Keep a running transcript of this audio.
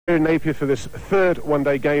Napier for this third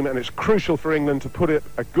one-day game, and it's crucial for England to put it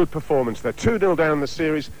a good performance. They're 2-0 down the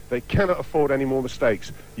series. They cannot afford any more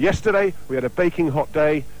mistakes. Yesterday we had a baking hot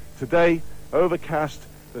day. Today overcast.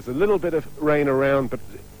 There's a little bit of rain around, but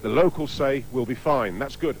the locals say we'll be fine.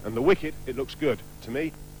 That's good. And the wicket, it looks good to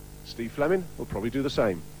me. Steve Fleming will probably do the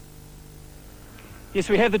same. Yes,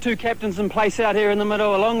 we have the two captains in place out here in the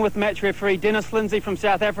middle, along with match referee Dennis Lindsay from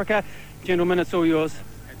South Africa. Gentlemen, it's all yours.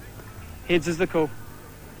 Heads is the call.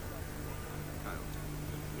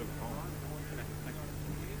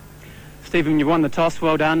 Stephen, you won the toss.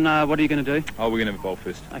 Well done. What are you going to do? Oh, we're going to have a bowl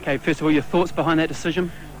first. Okay, first of all, your thoughts behind that decision?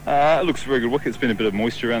 It looks a very good wicket. It's been a bit of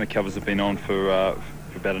moisture around. The covers have been on for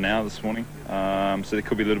about an hour this morning. So there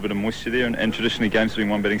could be a little bit of moisture there. And traditionally, games have been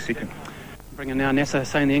one batting second. Bringing now Nasser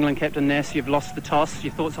Hussain, the England captain. Nass, you've lost the toss.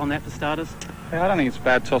 Your thoughts on that for starters? Yeah, I don't think it's a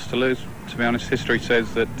bad toss to lose. To be honest, history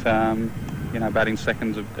says that batting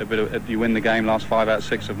seconds, you win the game. Last 5 out of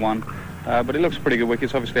 6 have won. But it looks pretty good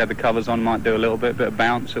wickets. Obviously had the covers on, might do a little bit of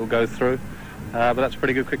bounce, it'll go through. But that's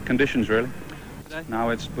pretty good quick conditions, really. No,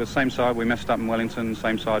 it's the same side. We messed up in Wellington,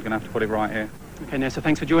 same side, going to have to put it right here. Okay, Nasser,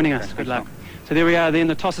 thanks for joining us. Good luck. So there we are then,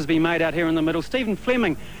 the toss has been made out here in the middle. Stephen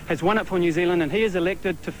Fleming has won it for New Zealand and he is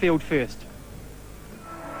elected to field first.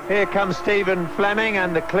 Here comes Stephen Fleming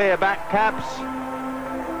and the clear back caps.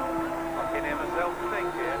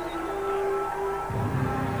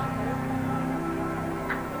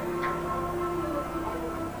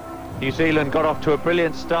 New Zealand got off to a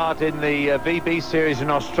brilliant start in the VB series in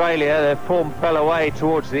Australia. Their form fell away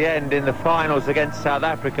towards the end in the finals against South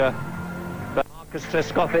Africa. But Marcus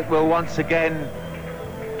Trescothick will once again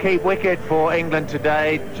keep wicket for England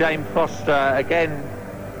today. James Foster again,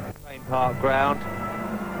 Crane Park ground.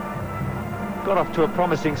 Got off to a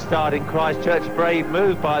promising start in Christchurch. Brave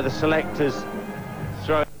move by the selectors,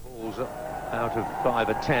 throwing balls out of 5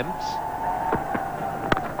 attempts.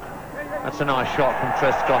 That's a nice shot from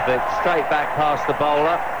Trescothick, straight back past the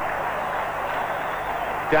bowler.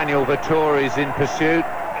 Daniel Vettori's in pursuit.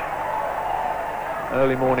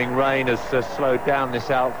 Early morning rain has slowed down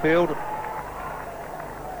this outfield.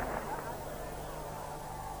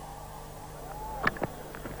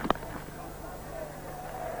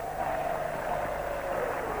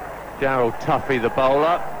 Darryl Tuffy, the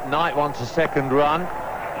bowler. Knight wants a second run.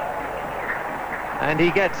 And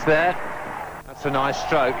he gets there. That's a nice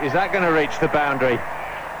stroke. Is that going to reach the boundary?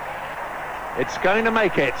 It's going to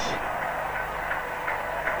make it.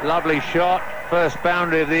 Lovely shot. First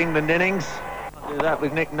boundary of the England innings. Do that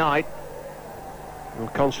with Nick Knight. Well,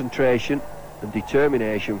 concentration and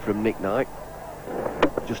determination from Nick Knight.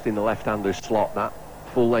 Just in the left-hander's slot, that.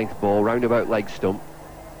 Full-length ball, roundabout leg stump.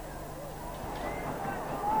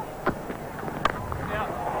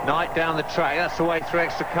 Knight down the track. That's the way through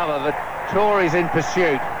extra cover. Vettori's in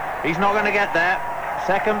pursuit. He's not going to get there.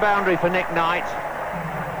 Second boundary for Nick Knight.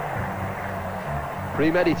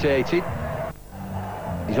 Premeditated.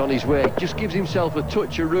 He's on his way. Just gives himself a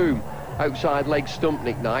touch of room outside leg stump,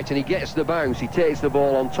 Nick Knight, and he gets the bounce. He takes the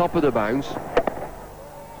ball on top of the bounce.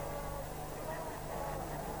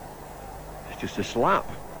 It's just a slap.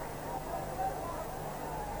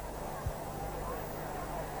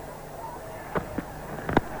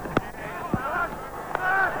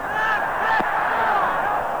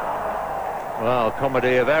 Well,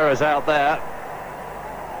 comedy of errors out there.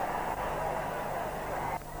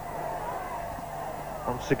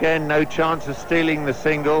 Once again, no chance of stealing the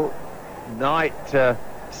single. Knight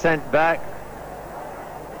sent back.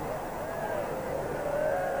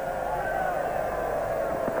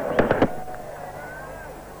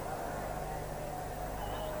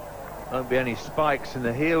 Won't be any spikes in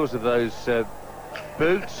the heels of those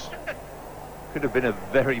boots. Could have been a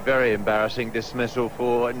very, very embarrassing dismissal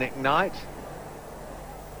for Nick Knight.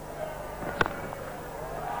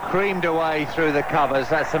 Creamed away through the covers.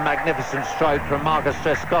 That's a magnificent stroke from Marcus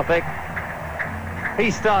Trescothick.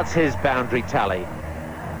 He starts his boundary tally.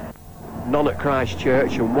 None at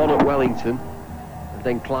Christchurch and one at Wellington, and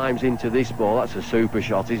then climbs into this ball. That's a super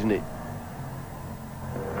shot, isn't it?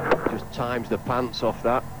 Just times the pants off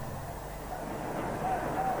that.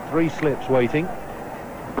 3 slips waiting.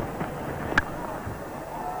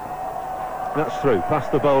 That's through,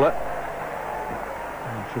 past the bowler.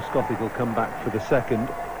 And Trescothick will come back for the second.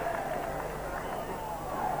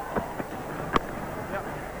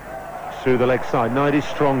 Through the leg side. Knight is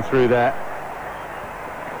strong through there.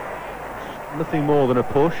 Nothing more than a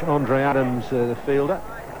push. Andre Adams, the fielder.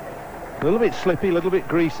 A little bit slippy, a little bit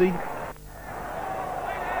greasy.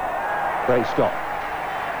 Great stop.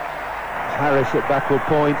 Harris at backward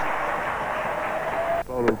point.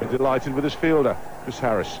 Bowler will be delighted with his fielder, Chris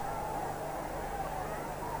Harris.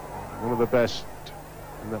 One of the best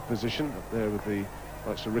in that position, up there with the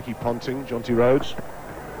likes of Ricky Ponting, Jonty Rhodes.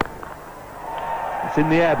 It's in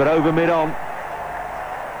the air, but over mid-on.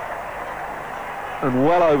 And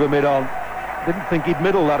well over mid-on. Didn't think he'd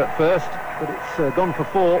middle that at first, but it's gone for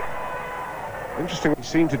 4. Interesting, what he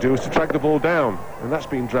seemed to do is to drag the ball down, and that's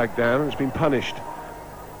been dragged down and it's been punished.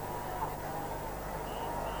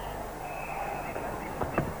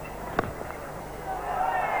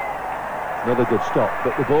 Another good stop,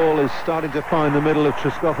 but the ball is starting to find the middle of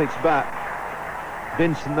Trescothick's bat.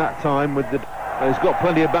 Vincent that time with the... he's got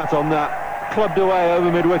plenty of bat on that. Clubbed away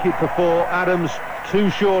over mid-wicket for 4. Adams too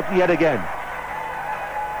short yet again.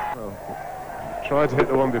 Well, tried to hit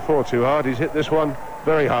the one before too hard. He's hit this one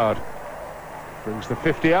very hard. Brings the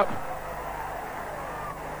 50 up.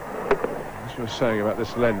 As you were saying about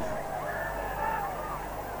this length.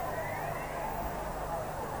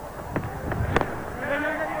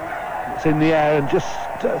 It's in the air and just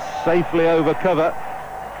safely over cover.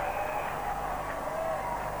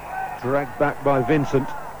 Dragged back by Vincent.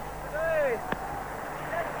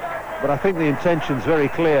 But I think the intention's very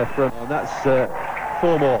clear from... and that's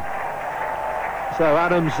 4 more. So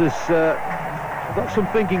Adams has got some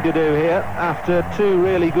thinking to do here after 2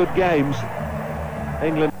 really good games.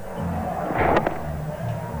 England...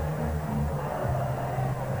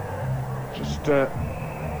 just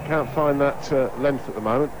can't find that length at the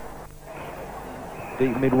moment.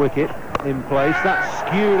 Deep mid-wicket in place. That's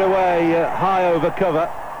skewed away high over cover.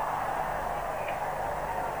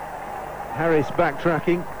 Harris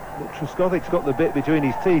backtracking. But Trescothick's got the bit between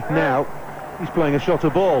his teeth now. He's playing a shot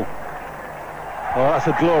of ball. Oh, that's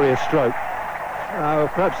a glorious stroke.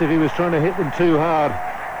 Perhaps if he was trying to hit them too hard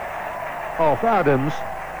off Adams,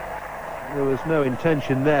 there was no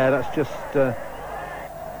intention there. That's just...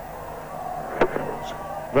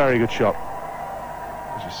 very good shot.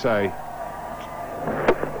 As you say,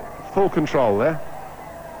 full control there.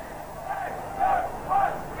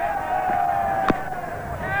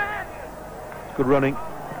 Good running.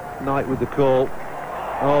 Knight with the call.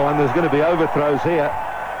 Oh, and there's going to be overthrows here.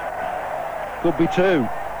 Could be 2.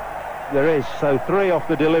 There is. So 3 off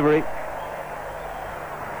the delivery.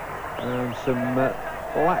 And some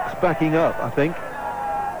blacks backing up, I think.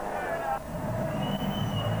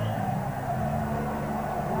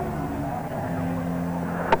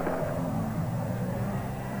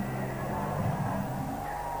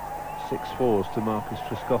 Six 4s to Marcus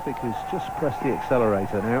Trescothick, who's just pressed the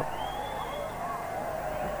accelerator now.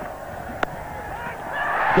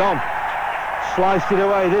 Gone. Sliced it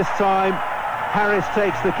away this time. Harris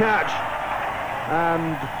takes the catch.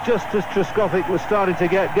 And just as Trescothick was starting to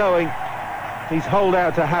get going, he's holed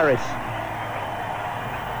out to Harris.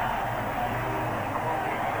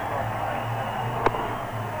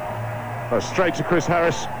 Well, straight to Chris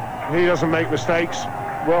Harris. He doesn't make mistakes.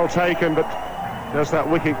 Well taken, but as that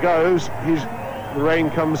wicket goes, the rain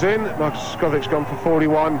comes in. Marcus Trescothick's gone for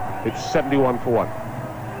 41. It's 71 for 1.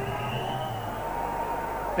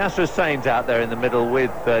 Nasser Hussain's out there in the middle with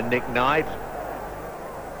Nick Knight.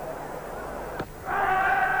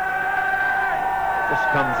 Just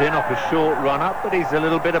comes in off a short run-up, but he's a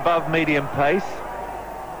little bit above medium pace.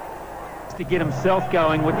 To get himself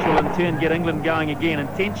going, which will in turn get England going again.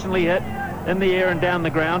 Intentionally hit in the air and down the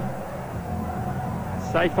ground.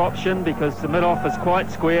 Safe option because the mid-off is quite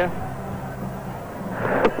square.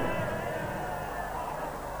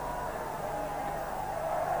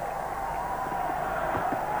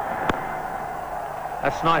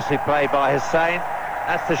 That's nicely played by Hussain.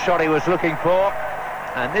 That's the shot he was looking for.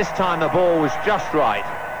 And this time the ball was just right.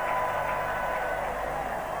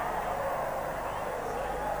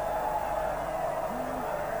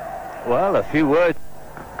 Well, a few words.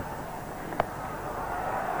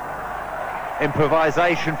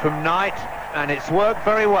 Improvisation from Knight, and it's worked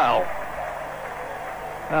very well.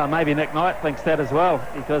 Maybe Nick Knight thinks that as well,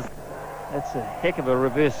 because that's a heck of a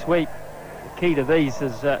reverse sweep. The key to these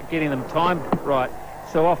is getting them timed right.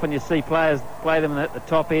 So often you see players play them at the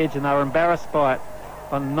top edge and they're embarrassed by it,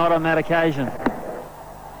 but not on that occasion.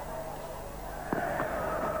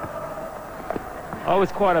 I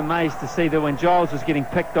was quite amazed to see that when Giles was getting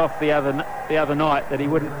picked off the other night, that he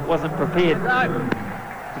wasn't prepared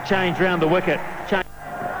to change round the wicket. Is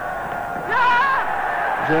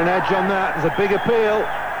there an edge on that? There's a big appeal.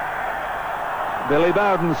 Billy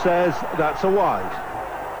Bowden says that's a wide.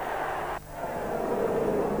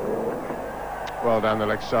 Well down the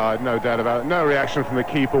leg side, no doubt about it. No reaction from the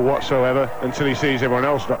keeper whatsoever until he sees everyone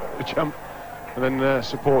else jump and then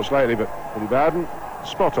supports lately. But Billy Bowden,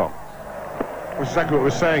 spot on. That's exactly what we're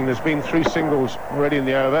saying. There's been 3 singles already in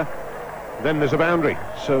the over. Then there's a boundary.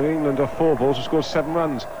 So England off 4 balls have scored 7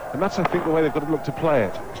 runs. And that's, I think, the way they've got to look to play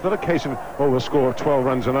it. It's not a case of, oh, we'll score 12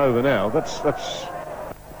 runs and over now. That's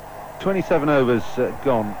 27 overs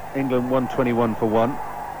gone. England 121 for 1.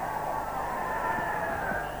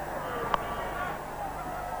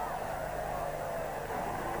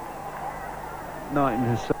 Knight and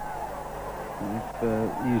Hussain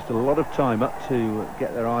have used a lot of time up to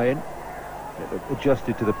get their eye in, get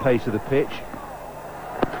adjusted to the pace of the pitch.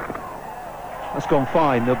 That's gone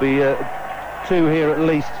fine. There'll be 2 here at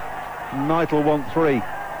least. Knight will want 3.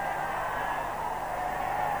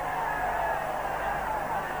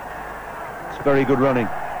 It's very good running.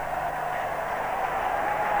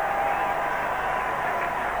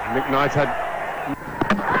 Nick Knight had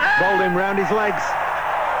bowled him round his legs.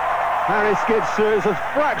 Harris gets through. It's a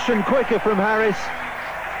fraction quicker from Harris,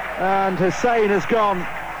 and Hussain has gone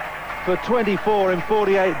for 24 in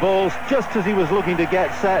 48 balls, just as he was looking to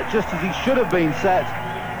get set, just as he should have been set.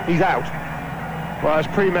 He's out. Well, it's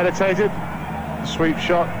premeditated. Sweep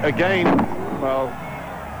shot again. Well,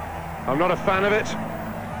 I'm not a fan of it.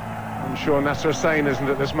 I'm sure Nasser Hussain isn't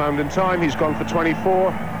at this moment in time. He's gone for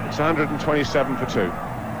 24. It's 127 for 2.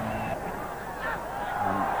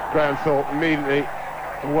 Graham Thorpe immediately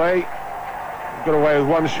away. Got away with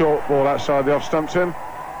 1 short ball outside the off-stump to him.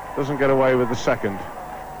 Doesn't get away with the second.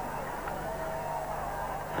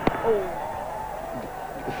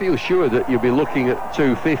 I feel sure that you'll be looking at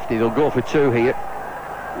 250. They'll go for 2 here.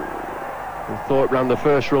 Thorpe ran the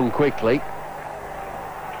first run quickly.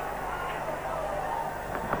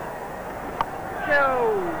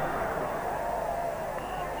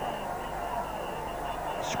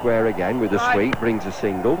 Square again with a sweep, brings a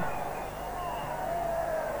single.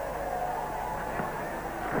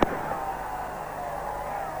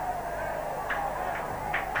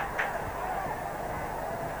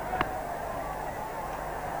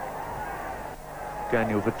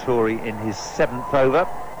 Daniel Vettori in his 7th over.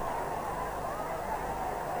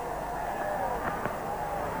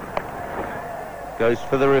 Goes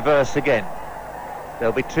for the reverse again.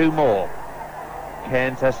 There'll be 2 more.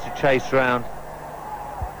 Cairns has to chase round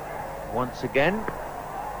once again.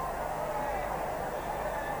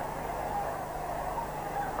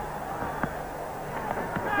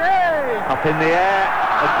 Up in the air,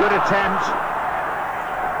 a good attempt.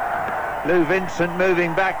 Lou Vincent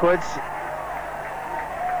moving backwards.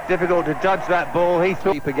 Difficult to judge that ball. He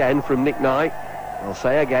threw Again from Nick Knight. I'll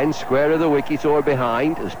say again, square of the wicket or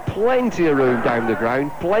behind. There's plenty of room down the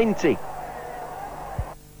ground, plenty.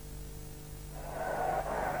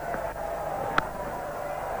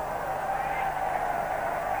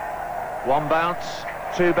 One bounce,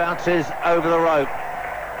 2 bounces over the rope.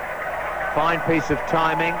 Fine piece of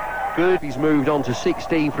timing. Good. He's moved on to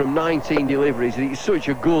 16 from 19 deliveries. It's such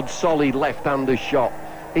a good, solid left-hander shot.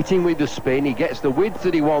 Hitting with the spin, he gets the width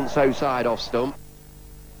that he wants outside off stump.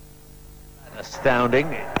 Astounding,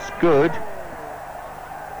 it's good.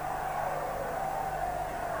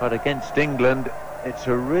 But against England, it's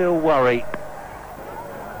a real worry.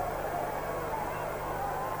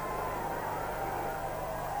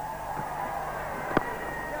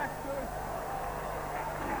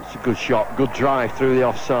 It's a good shot, good drive through the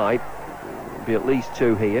offside. There'll be at least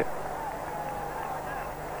 2 here.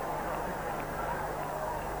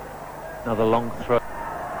 Another long throw.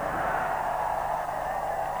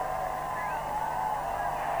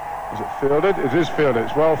 Is it fielded? It is fielded.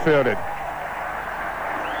 It's well fielded.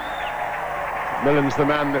 Millen's the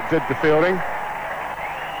man that did the fielding.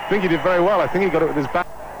 I think he did very well. I think he got it with his back.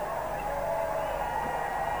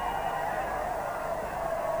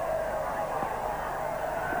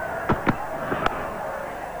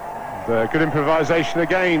 Good improvisation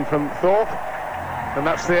again from Thorpe. And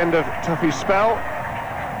that's the end of Tuffy's spell.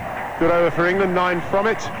 Good over for England, 9 from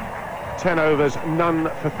it. 10 overs, none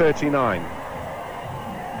for 39.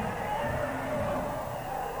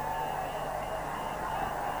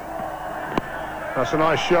 That's a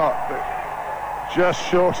nice shot, but just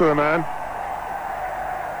short of the man.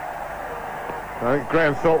 I think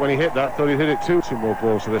Graham Thorpe, when he hit that, thought he'd hit it 2 more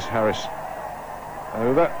balls to this Harris.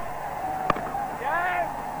 Over.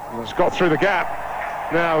 And it's got through the gap.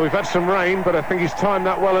 Now, we've had some rain, but I think he's timed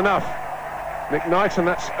that well enough. Nick Knight, and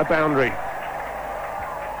that's a boundary.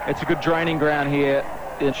 It's a good draining ground here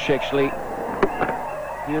in Shexley.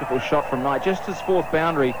 Beautiful shot from Knight, just his 4th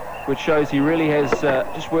boundary, which shows he really has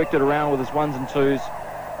just worked it around with his 1s and 2s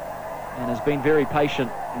and has been very patient.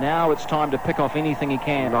 Now it's time to pick off anything he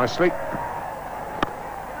can. Nicely.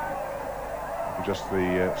 Just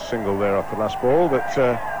the single there off the last ball, but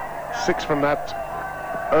 6 from that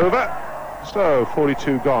over. So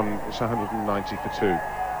 42 gone. It's 190 for 2.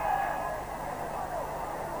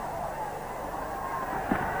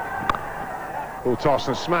 Full toss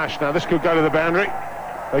and smash. Now this could go to the boundary.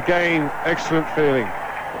 Again, excellent feeling.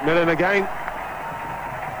 Millen again.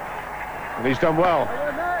 And he's done well.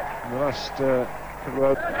 The last couple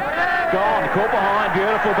of... Gone, caught behind,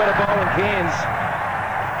 beautiful bit of bowling, Cairns.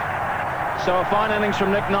 So a fine innings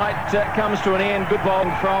from Nick Knight comes to an end. Good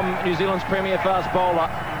bowling from New Zealand's premier fast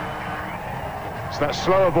bowler. It's that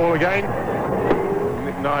slower ball again.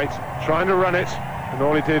 Nick Knight trying to run it, and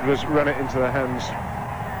all he did was run it into the hands.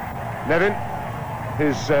 Nevin,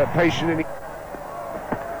 his patient in...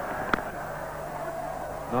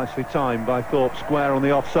 Nicely timed by Thorpe, square on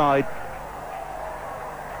the offside.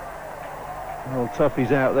 Well,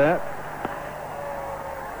 Tuffy's out there.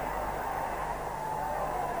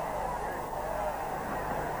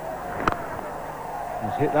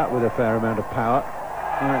 He's hit that with a fair amount of power.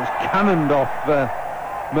 And it's cannoned off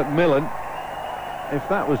Macmillan. If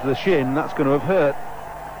that was the shin, that's going to have hurt.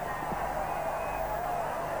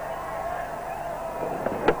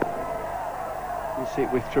 He's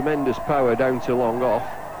hit with tremendous power down to long off.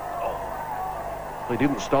 He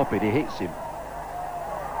didn't stop it, he hits him.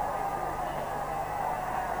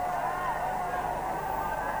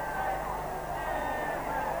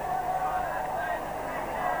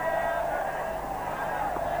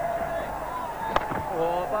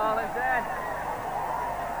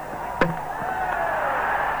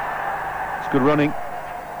 It's good running.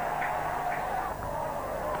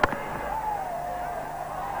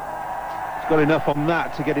 He's got enough on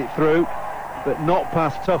that to get it through, but not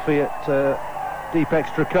past Tuffy at deep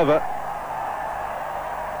extra cover.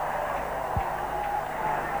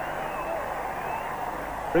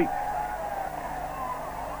 Three.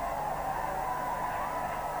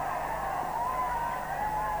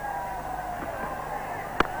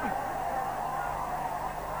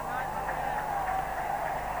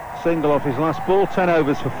 Single off his last ball, 10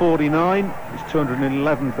 overs for 49. He's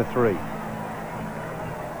 211 for 3.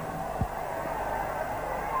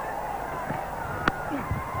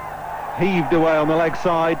 Heaved away on the leg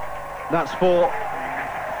side. That's 4.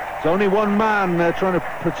 There's only one man trying to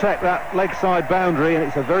protect that leg side boundary, and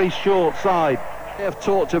it's a very short side. They have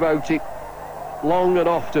talked about it long and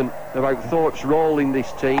often, about Thorpe's role in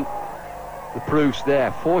this team. The proof's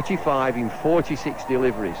there, 45 in 46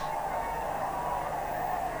 deliveries.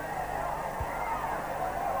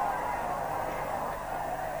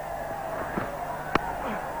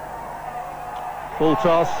 Full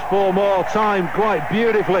toss, 4 more, timed quite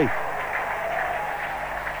beautifully.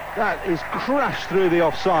 That is crashed through the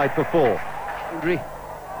offside for 4.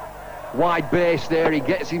 Wide base there, he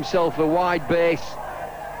gets himself a wide base.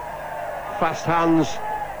 Fast hands,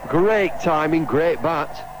 great timing, great bat.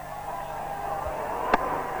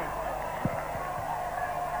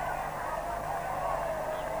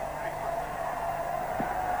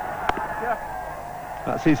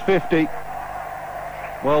 That's his 50.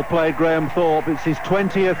 Well played, Graham Thorpe. It's his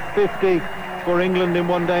 20th 50 for England in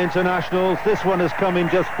one-day internationals. This one has come in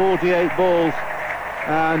just 48 balls,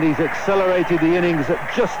 and he's accelerated the innings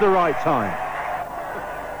at just the right time.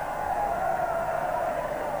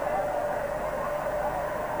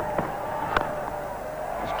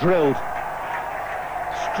 It's drilled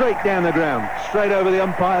straight down the ground, straight over the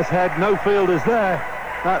umpire's head. No fielders there.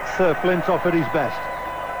 That's Flintoff at his best.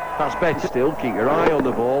 That's better still. Keep your eye on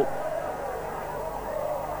the ball.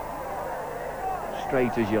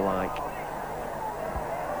 Straight as you like.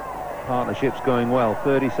 Partnership's going well.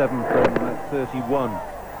 37 from 31. A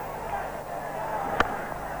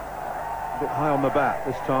bit high on the bat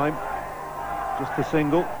this time. Just a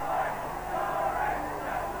single.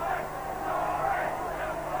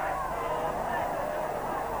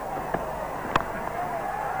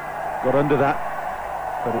 Got under that,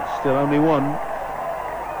 but it's still only 1.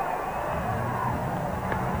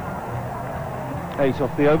 8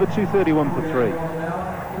 off the over, 231 for 3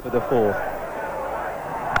 for the 4th.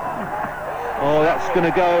 Oh, that's going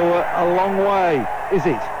to go a long way, is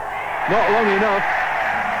it? Not long enough.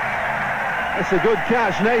 That's a good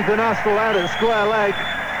catch. Nathan Astle out at square leg.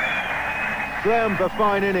 Graham for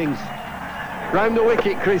fine innings. Round the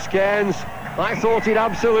wicket, Chris Cairns. I thought he'd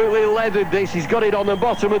absolutely leathered this. He's got it on the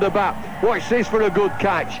bottom of the bat. Watch this for a good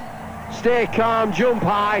catch. Stay calm, jump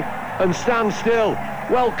high and stand still.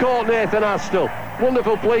 Well caught, Nathan Astle.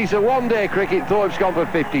 Wonderful pleaser. One-day cricket, Thorpe's gone for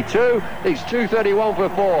 52. It's 231 for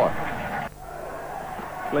 4.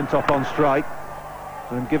 Flintoff on strike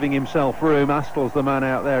and giving himself room. Astle's the man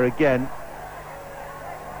out there again.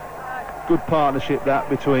 Good partnership that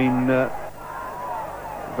between...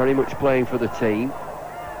 very much playing for the team.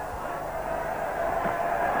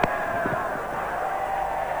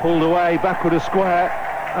 Pulled away, backward a square.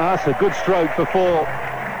 That's a good stroke for 4.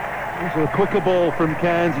 This is a quicker ball from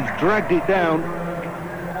Cairns. He's dragged it down.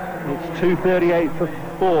 It's 2:38 for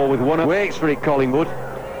 4 with one up. Waits for it, Collingwood.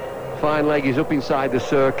 Fine leg is up inside the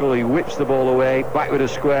circle. He whips the ball away, back with a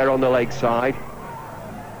square on the leg side.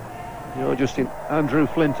 You know, just in Andrew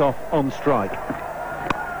Flintoff on strike.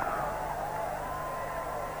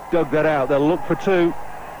 Dug that out. They'll look for 2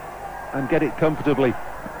 and get it comfortably.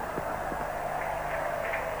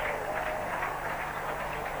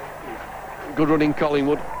 Good running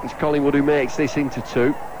Collingwood. It's Collingwood who makes this into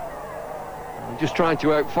 2. Just trying to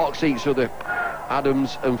outfox each other,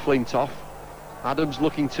 Adams and Flintoff. Adams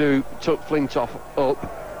looking to tuck Flintoff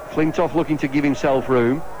up. Flintoff looking to give himself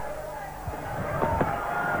room.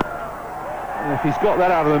 And if he's got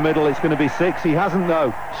that out of the middle, it's going to be 6. He hasn't,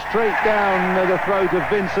 though. Straight down the throat of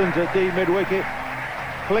Vincent at deep mid-wicket.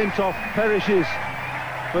 Flintoff perishes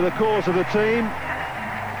for the cause of the team.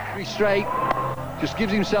 Very straight. Just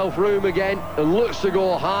gives himself room again and looks to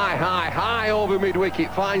go high over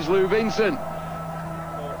mid-wicket. Finds Lou Vincent.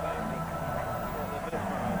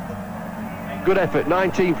 Good effort,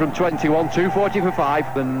 19 from 21, 240 for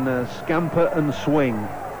 5. And scamper and swing.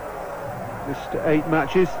 Just 8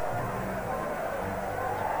 matches.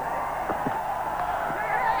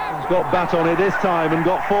 He's got bat on it this time and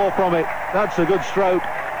got 4 from it. That's a good stroke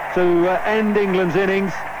to end England's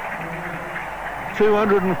innings.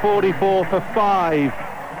 244 for 5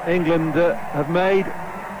 England have made.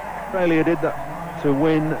 Australia did that to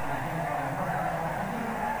win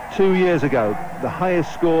 2 years ago. The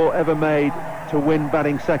highest score ever made to win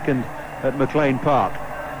batting second at McLean Park.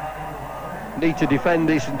 Need to defend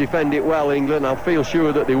this and defend it well, England. I feel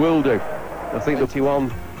sure that they will do. I think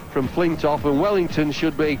 21 from Flintoff, and Wellington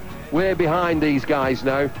should be way behind these guys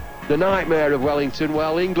now. The nightmare of Wellington.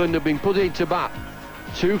 Well, England have been put into bat.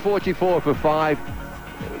 244 for 5.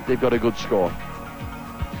 They've got a good score.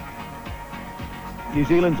 New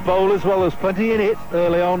Zealand's bowlers, well, there's plenty in it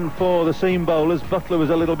early on for the seam bowlers. Butler was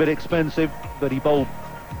a little bit expensive, but he bowled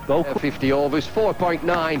 50 overs.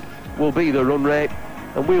 4.9 will be the run rate,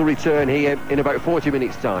 and we'll return here in about 40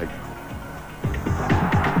 minutes' time.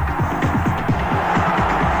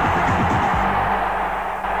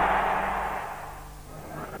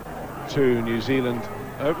 Two New Zealand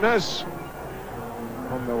openers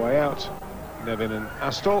on their way out. Nevin and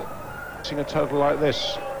Astle. Seeing a total like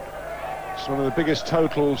this, it's one of the biggest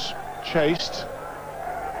totals chased.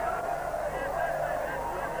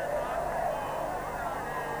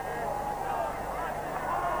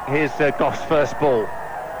 Here's Goff's first ball.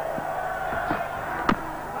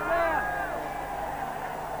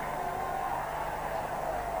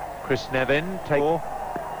 Chris Nevin take.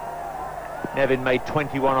 Nevin made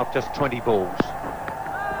 21 off just 20 balls.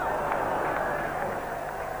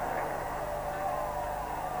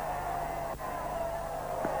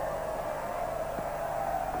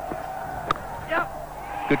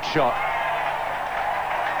 Good shot.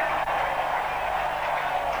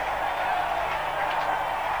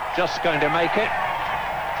 Just going to make it.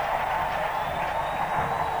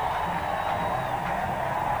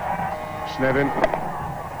 Nevin,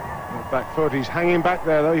 back foot. He's hanging back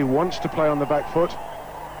there, though. He wants to play on the back foot.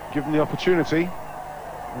 Give him the opportunity,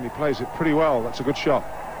 and he plays it pretty well. That's a good shot.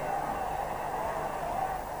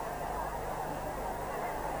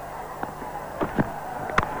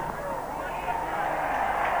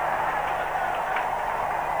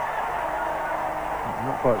 I'm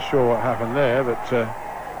not quite sure what happened there, but it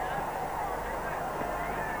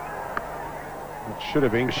should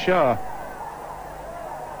have been Shah.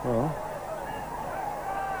 Well,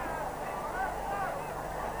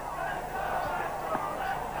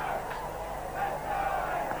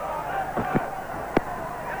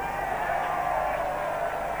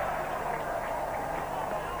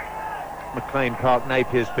 McLean Park,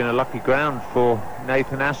 Napier's been a lucky ground for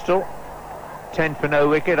Nathan Astle. 10 for no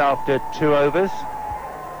wicket after 2 overs.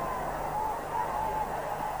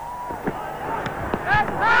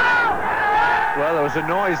 Well, there was a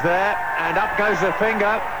noise there, and up goes the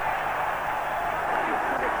finger.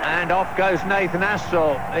 And off goes Nathan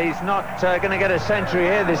Astle. He's not going to get a century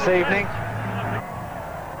here this evening.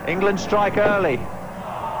 England strike early.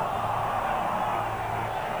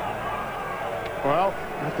 well,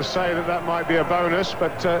 I have to say that might be a bonus,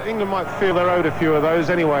 but England might feel they're owed a few of those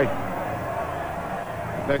anyway.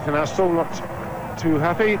 Nathan Astle not too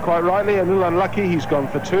happy, quite rightly, a little unlucky. He's gone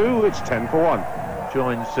for 2. It's 10 for 1.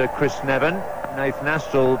 Joins Chris Nevin. Nathan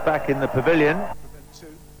Astle back in the pavilion.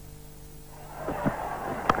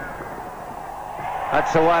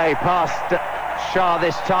 That's away past Shah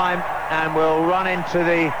this time, and will run into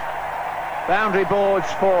the boundary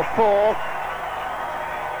boards for 4.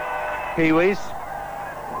 Kiwis.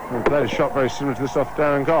 He played a shot very similar to this off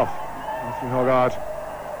Darren Goff. Matthew Hoggard.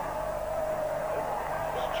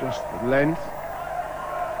 It's just the length.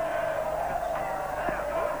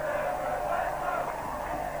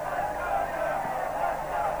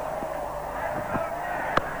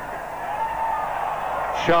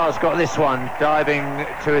 Shah's got this one, diving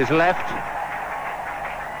to his left.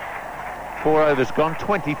 4 overs gone,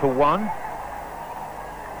 20 for 1.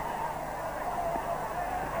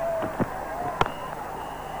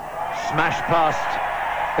 Smash past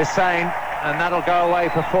Hussain, and that'll go away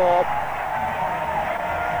for 4.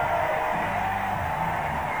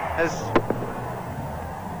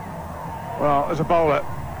 Well, as a bowler,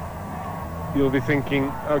 you'll be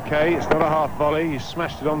thinking, okay, it's not a half volley, he's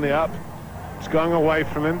smashed it on the up, it's going away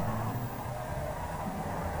from him.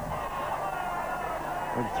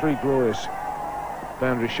 And 3 glorious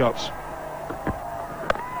boundary shots.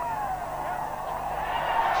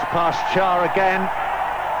 It's past Shah again,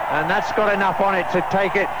 and that's got enough on it to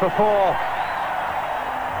take it for 4.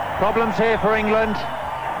 Problems here for England.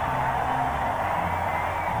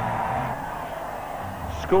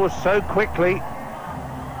 Scores so quickly.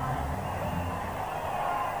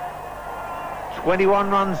 21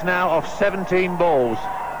 runs now off 17 balls.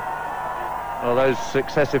 Well, those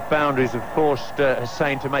successive boundaries have forced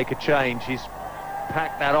Hussain to make a change. He's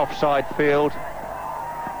packed that offside field.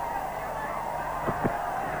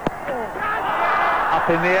 Up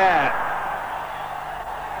in the air.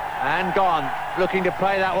 And gone. Looking to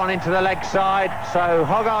play that one into the leg side. So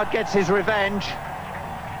Hoggard gets his revenge.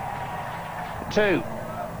 2.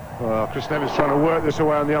 Well, Chris Neville's trying to work this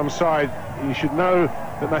away on the onside. You should know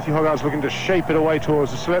that Matthew Hoggard's looking to shape it away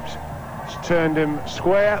towards the slips. It's turned him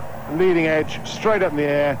square, leading edge, straight up in the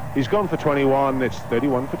air. He's gone for 21. It's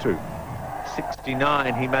 31 for 2.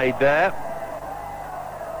 69 he made there.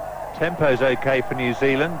 Tempo's okay for New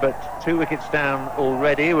Zealand, but 2 wickets down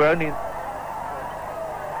already. We're only...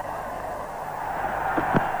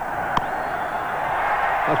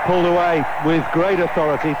 That's pulled away with great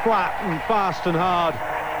authority, flat and fast and hard,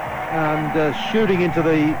 and shooting into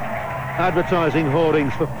the advertising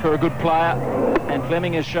hoardings for a good player. And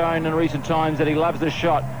Fleming has shown in recent times that he loves this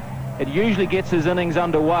shot. It usually gets his innings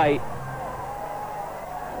underway.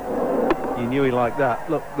 He knew he liked that.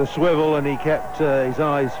 Look, the swivel, and he kept his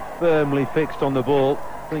eyes firmly fixed on the ball,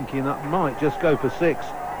 thinking that might just go for 6.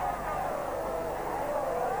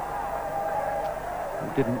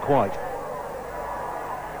 It didn't quite.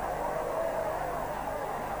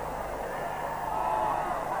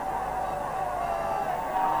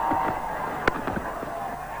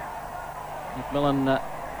 Millen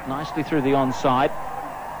nicely through the onside.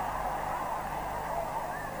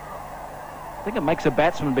 I think it makes a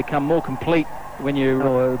batsman become more complete when you...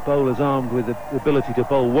 Oh, a bowler's armed with the ability to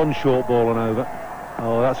bowl one short ball and over.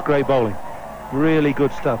 Oh, that's great bowling. Really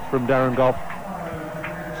good stuff from Darren Gough.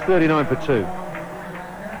 It's 39 for 2.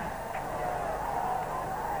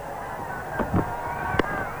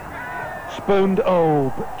 Spooned,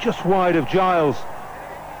 oh, but just wide of Giles.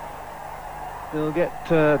 He'll get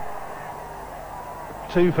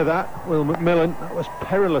 2 for that. Will McMillan, that was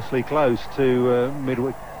perilously close to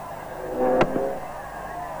mid-wicket.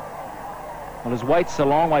 Well, his weight's a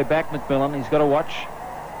long way back, McMillan. He's got to watch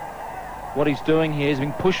what he's doing here. He's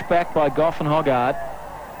being pushed back by Gough and Hoggard.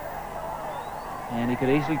 And he could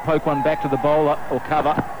easily poke one back to the bowler or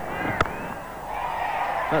cover.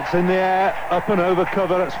 That's in the air, up and over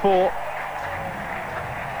cover, that's 4.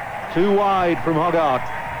 2 wide from Hoggard.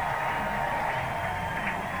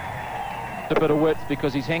 A bit of width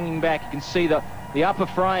because he's hanging back. You can see the upper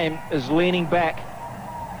frame is leaning back,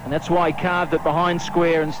 and that's why he carved it behind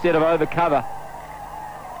square instead of over cover.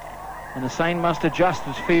 And Hussain must adjust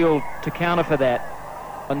his field to counter for that.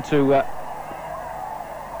 And to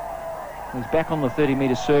he's back on the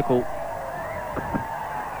 30-metre circle.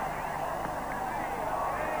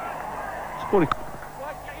 It's 40.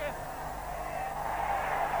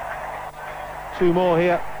 2 more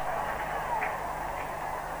here.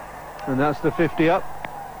 And that's the 50 up.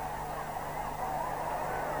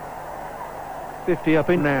 50 up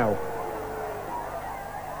in now.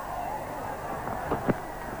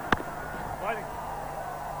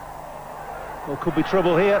 Well, could be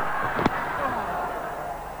trouble here.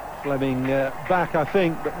 Fleming back, I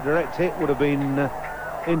think, but the direct hit would have been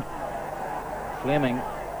in. Fleming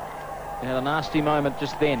had a nasty moment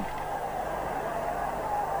just then.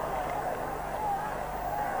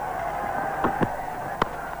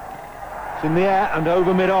 It's in the air and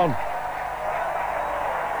over mid-on.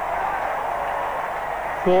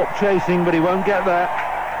 Thorpe chasing, but he won't get there.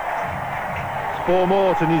 It's 4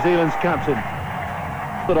 more to New Zealand's captain.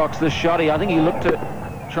 Orthodox this shotty. I think he looked to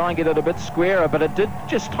try and get it a bit squarer, but it did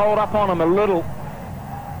just hold up on him a little.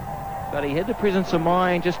 but he had the presence of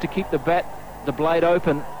mind just to keep the blade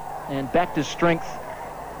open, and backed his strength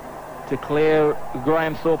to clear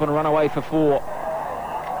Graham Thorpe and run away for 4.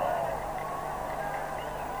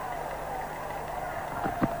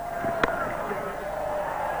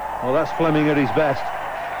 Well, that's Fleming at his best.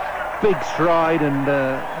 Big stride and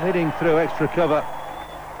hitting through extra cover.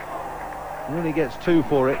 He only gets 2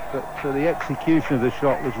 for it, but the execution of the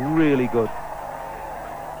shot was really good.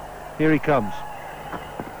 Here he comes.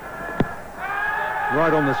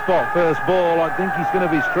 Right on the spot, first ball. I think he's going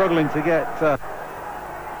to be struggling to get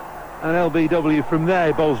an LBW from there.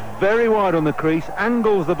 He bowls very wide on the crease,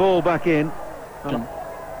 angles the ball back in.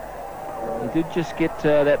 He did just get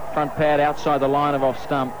that front pad outside the line of off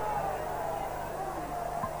stump.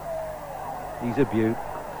 He's a beaut.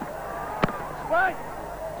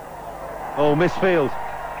 Oh, misfield.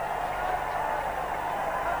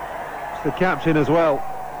 It's the captain as well.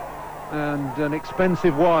 And an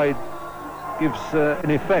expensive wide gives,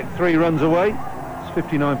 in effect, 3 runs away. It's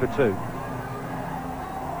 59 for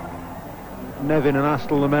 2. Nevin and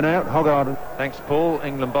Astle the men out. Hoggard. Thanks, Paul.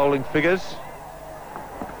 England bowling figures.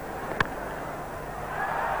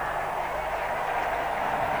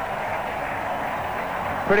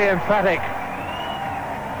 Pretty emphatic.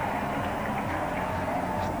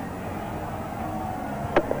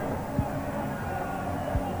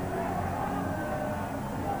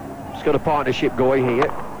 It's got a partnership going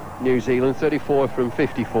here. New Zealand, 34 from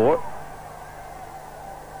 54.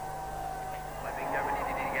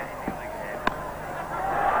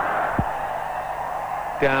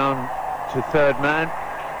 Down to third man.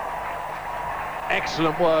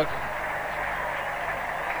 Excellent work.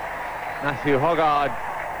 Matthew Hoggard.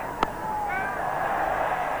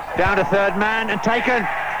 Down to third man and taken.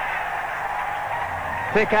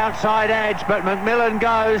 Thick outside edge, but McMillan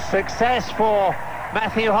goes. Success for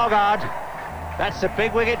Matthew Hoggard. That's a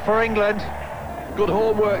big wicket for England. Good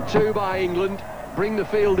homework too by England. Bring the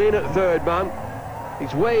field in at third man.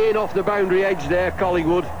 He's way in off the boundary edge there,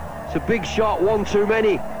 Collingwood. It's a big shot, 1 too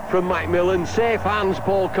many from Macmillan. Safe hands,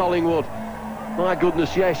 Paul Collingwood. My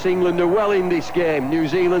goodness, yes, England are well in this game. New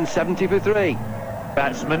Zealand 70 for 3.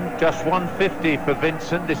 Batsman, just 150 for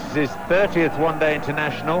Vincent. This is his 30th one-day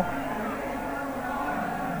international.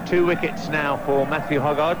 2 wickets now for Matthew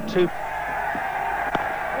Hoggard. 2.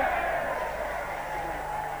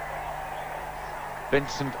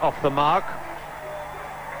 Vincent off the mark.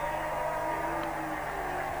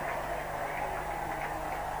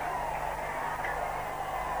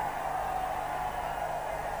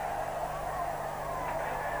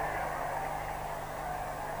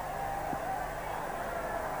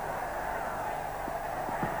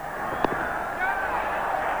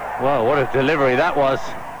 Well, what a delivery that was.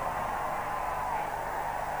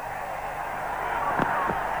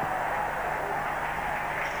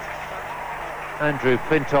 Andrew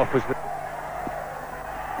Flintoff was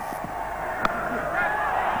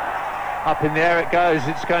up in the air. It goes.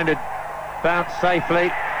 It's going to bounce safely.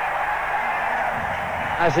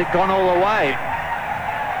 Has it gone all the way?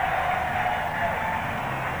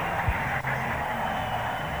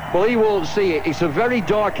 Well, he won't see it. It's a very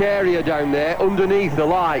dark area down there underneath the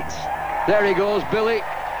lights. There he goes, Billy.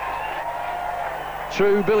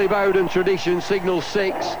 True Billy Bowden tradition, signal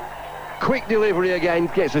 6. Quick delivery again,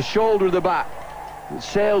 gets a shoulder of the bat. It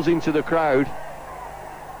sails into the crowd.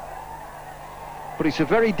 But it's a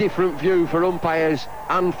very different view for umpires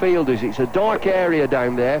and fielders. It's a dark area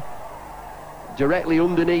down there, directly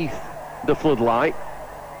underneath the floodlight.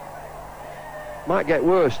 Might get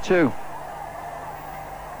worse too.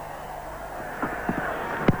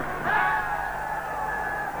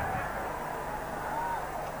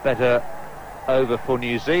 Better over for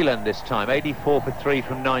New Zealand this time. 84 for 3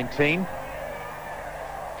 from 19.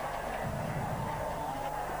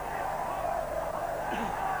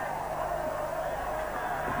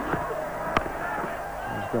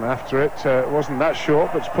 Gone after it. It wasn't that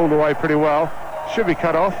short, but it's pulled away pretty well. Should be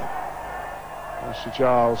cut off. Mr.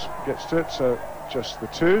 Giles gets to it, so just the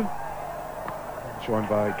 2. Joined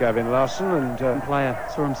by Gavin Larson and player.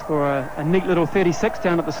 Saw him score a neat little 36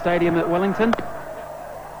 down at the stadium at Wellington.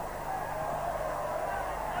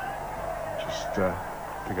 Just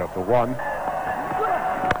pick up the 1.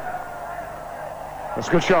 That's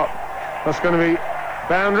a good shot. That's going to be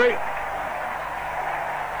boundary.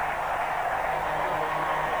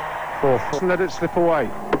 4th. Let it slip away.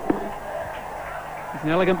 He's an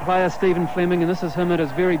elegant player, Stephen Fleming, and this is him at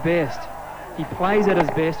his very best. He plays at his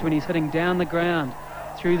best when he's hitting down the ground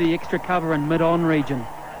through the extra cover and mid-on region.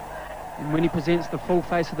 And when he presents the full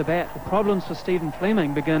face of the bat, the problems for Stephen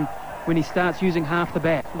Fleming begin when he starts using half the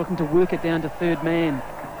bat, looking to work it down to third man.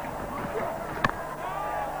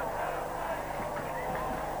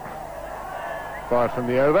 Fired from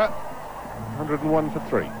the over. 101 for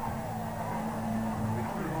 3.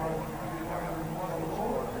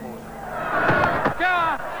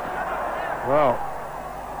 Well,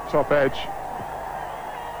 top edge.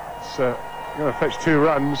 It's going to fetch 2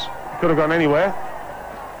 runs. Could have gone anywhere.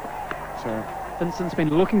 So Vincent's been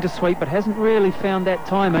looking to sweep but hasn't really found that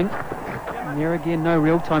timing. And there again, no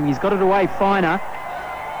real timing. He's got it away finer.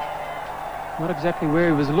 Not exactly where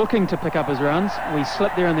he was looking to pick up his runs. We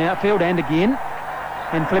slipped there in the outfield and again.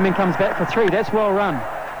 And Fleming comes back for 3. That's well run.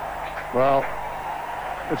 Well,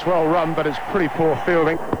 it's well run, but it's pretty poor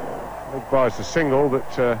fielding. Leg buys the single, but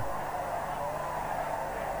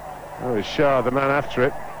it's Shah, the man after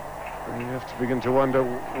it. And you have to begin to wonder,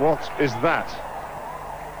 what is that?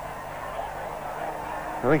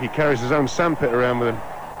 I think he carries his own sandpit around with him.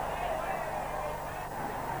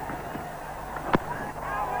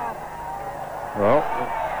 Well,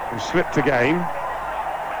 he slipped again.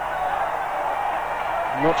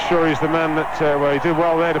 I'm not sure he's the man that, well, he did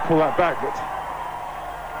well there to pull that back, but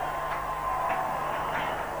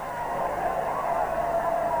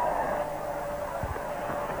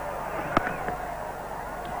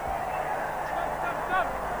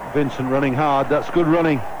Vincent running hard. That's good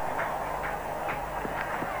running.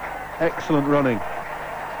 Excellent running.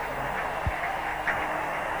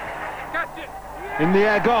 In the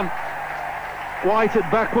air, gone. White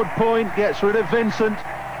at backward point gets rid of Vincent.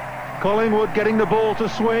 Collingwood getting the ball to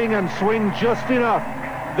swing and swing just enough.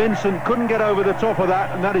 Vincent couldn't get over the top of that,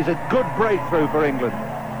 and that is a good breakthrough for England.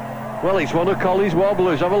 Well, it's one of Colley's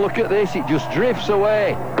wobblers. Have a look at this. It just drifts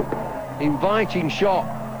away. Inviting shot.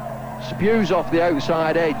 Spews off the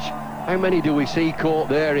outside edge. How many do we see caught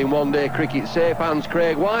there in one-day cricket? Safe hands,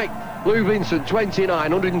 Craig White. Lou Vincent, 29,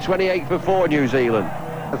 128 for 4, New Zealand.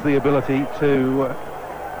 Has the ability to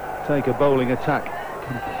take a bowling attack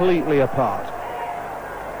completely apart.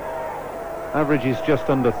 Average is just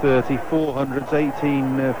under 30, 400s,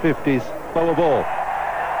 1850s, lower ball.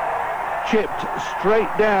 Chipped straight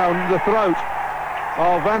down the throat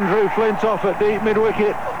of Andrew Flintoff at deep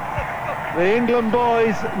mid-wicket. The England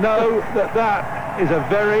boys know that that is a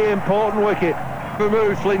very important wicket.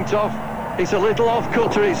 Removed Flintoff. It's a little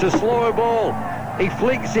off-cutter, it's a slower ball. He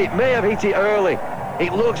flicks it, may have hit it early.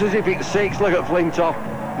 It looks as if it's 6, look at Flintoff.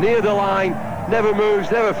 Near the line, never moves,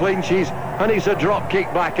 never flinches, and it's a drop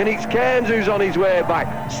kick back, and it's Cairns who's on his way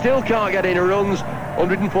back. Still can't get any runs.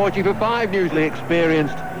 140 for 5, New Zealand.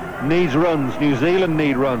 Experienced, needs runs. New Zealand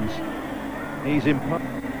need runs. He's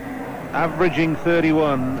averaging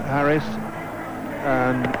 31, Harris,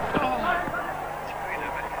 and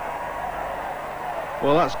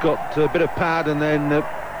well, that's got a bit of pad and then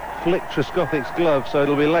flicked Trescothick's glove, so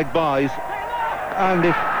it'll be leg buys. And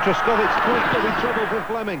if Trescothick's quick, there'll be trouble for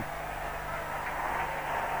Fleming.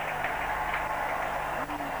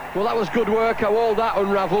 Well, that was good work. How all that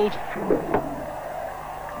unravelled.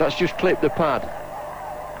 That's just clipped the pad.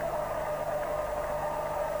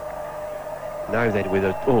 Now then with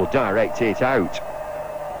a direct hit out.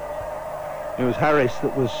 It was Harris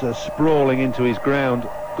that was sprawling into his ground.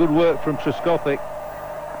 Good work from Trescothick.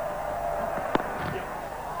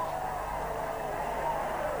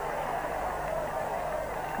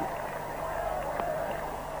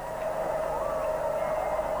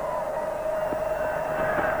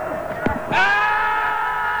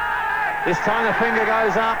 This time the finger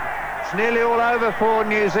goes up. It's nearly all over for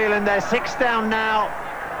New Zealand. They're 6 down now.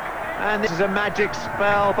 And this is a magic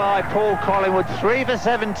spell by Paul Collingwood. 3 for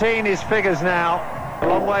 17 his figures now. A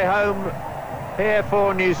long way home here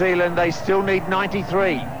for New Zealand. They still need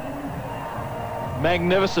 93.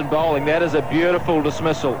 Magnificent bowling. That is a beautiful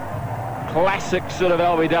dismissal. Classic sort of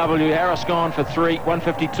LBW. Harris gone for 3,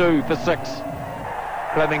 152 for 6.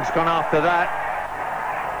 Fleming's gone after that.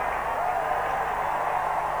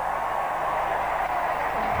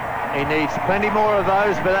 He needs plenty more of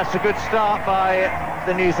those, but that's a good start by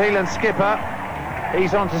the New Zealand skipper.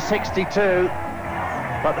 He's on to 62,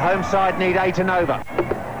 but the home side need 8 and over.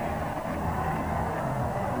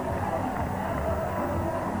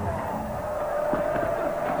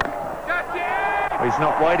 He's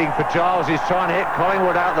not waiting for Giles, he's trying to hit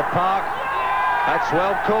Collingwood out of the park. That's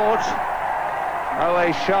well caught.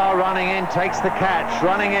 O.A. Shah running in, takes the catch,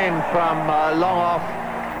 running in from long off.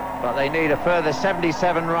 But they need a further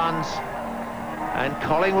 77 runs, and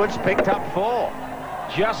Collingwood's picked up 4.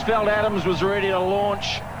 Just felt Adams was ready to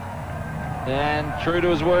launch, and true to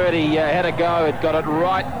his word, he had a go. It got it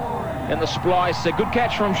right in the splice. A good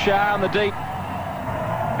catch from Shah in the deep.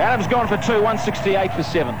 Adams gone for 2, 168 for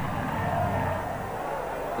 7.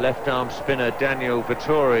 Left arm spinner Daniel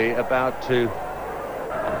Vettori about to...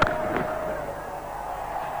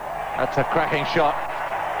 That's a cracking shot.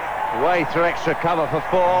 Way through extra cover for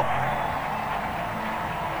 4.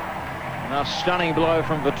 Now, stunning blow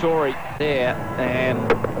from Vettori there, and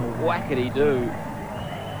whackety-do.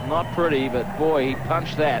 Not pretty, but boy, he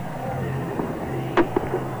punched that.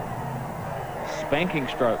 Spanking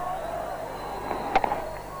stroke.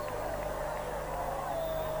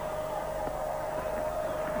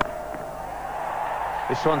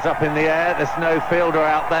 This one's up in the air. There's no fielder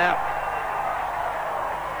out there.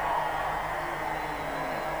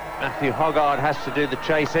 Matthew Hoggard has to do the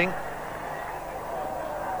chasing.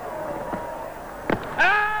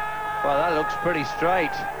 Well, that looks pretty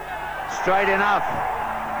straight. Straight enough.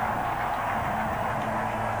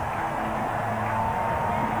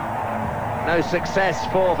 No success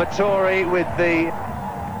for Vettori with the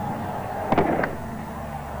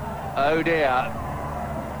oh dear.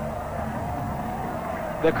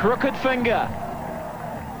 The crooked finger.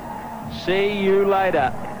 See you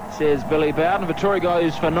later, says Billy Bowden. Vettori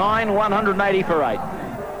goes for 9, 180 for 8.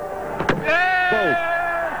 Bold.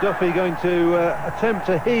 Duffy going to attempt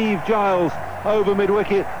to heave Giles over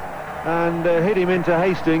mid-wicket and hit him into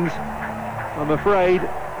Hastings. I'm afraid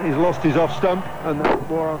he's lost his off stump, and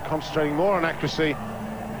More on concentrating more on accuracy,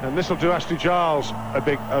 and this will do Ashley Giles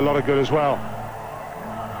a lot of good as well.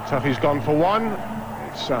 Tuffy's gone for 1.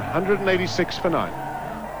 It's 186 for 9.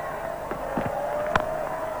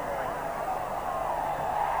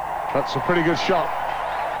 That's a pretty good shot.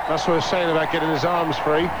 That's what I was saying about getting his arms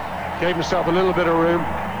free. Gave himself a little bit of room,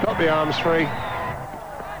 got the arms free.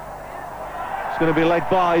 it's going to be leg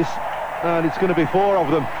byes, and it's going to be 4 of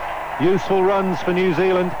them. Useful runs for New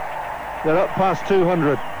Zealand. They're up past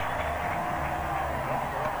 200. It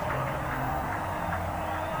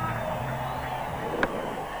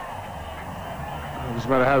doesn't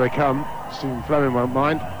matter how they come. Stephen Fleming won't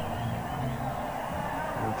mind.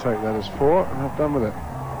 I'll take that as 4 and have done with it.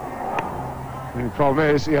 The only problem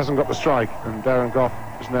is he hasn't got the strike, and Darren Gough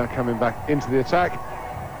is now coming back into the attack.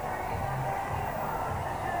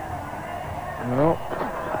 Well,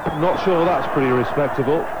 I'm not sure that's pretty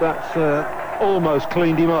respectable. That's almost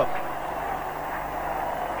cleaned him up.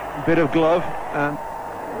 Bit of glove, and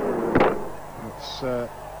It's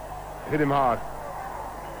hit him hard.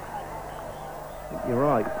 you're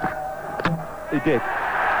right. He did.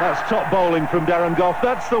 That's top bowling from Darren Gough.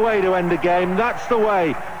 That's the way to end a game. That's the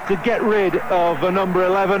way to get rid of number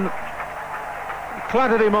 11.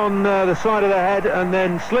 Clattered him on the side of the head and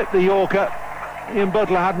then slipped the Yorker. Ian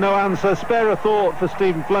Butler had no answer. Spare a thought for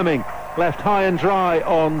Stephen Fleming. Left high and dry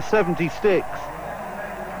on 70 sticks.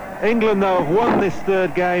 England, though, have won this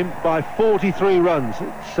third game by 43 runs.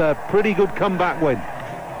 It's a pretty good comeback win.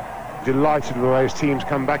 Delighted with the way his team's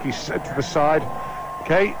come back. He said to the side,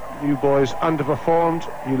 "Okay, you boys underperformed.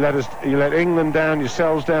 You let England down,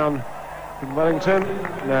 yourselves down in Wellington.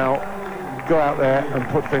 Now go out there and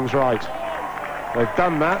put things right." They've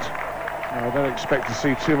done that. I don't expect to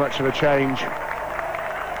see too much of a change.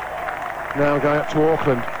 Now going up to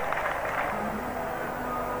Auckland.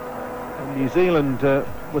 And New Zealand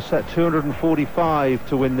was set 245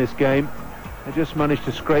 to win this game. They just managed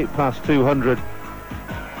to scrape past 200.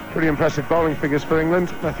 Pretty impressive bowling figures for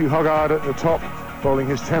England. Matthew Hoggard at the top, bowling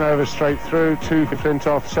his 10 overs straight through. 2 for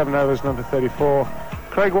Flintoff, 7 overs, none for 34.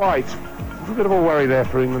 Craig White, a little bit of a worry there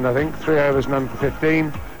for England, I think. 3 overs, none for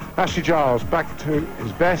 15. Ashley Giles back to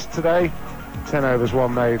his best today. 10 overs,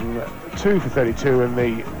 1 maiden, 2 for 32 in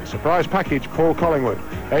the surprise package. Paul Collingwood,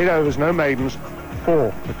 8 overs, no maidens,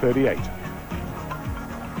 4 for 38.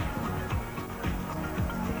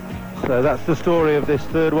 So that's the story of this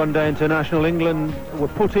third one-day international. England were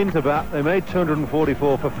put into bat. They made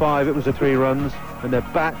 244 for 5. It was a 3 runs, and they're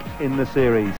back in the series.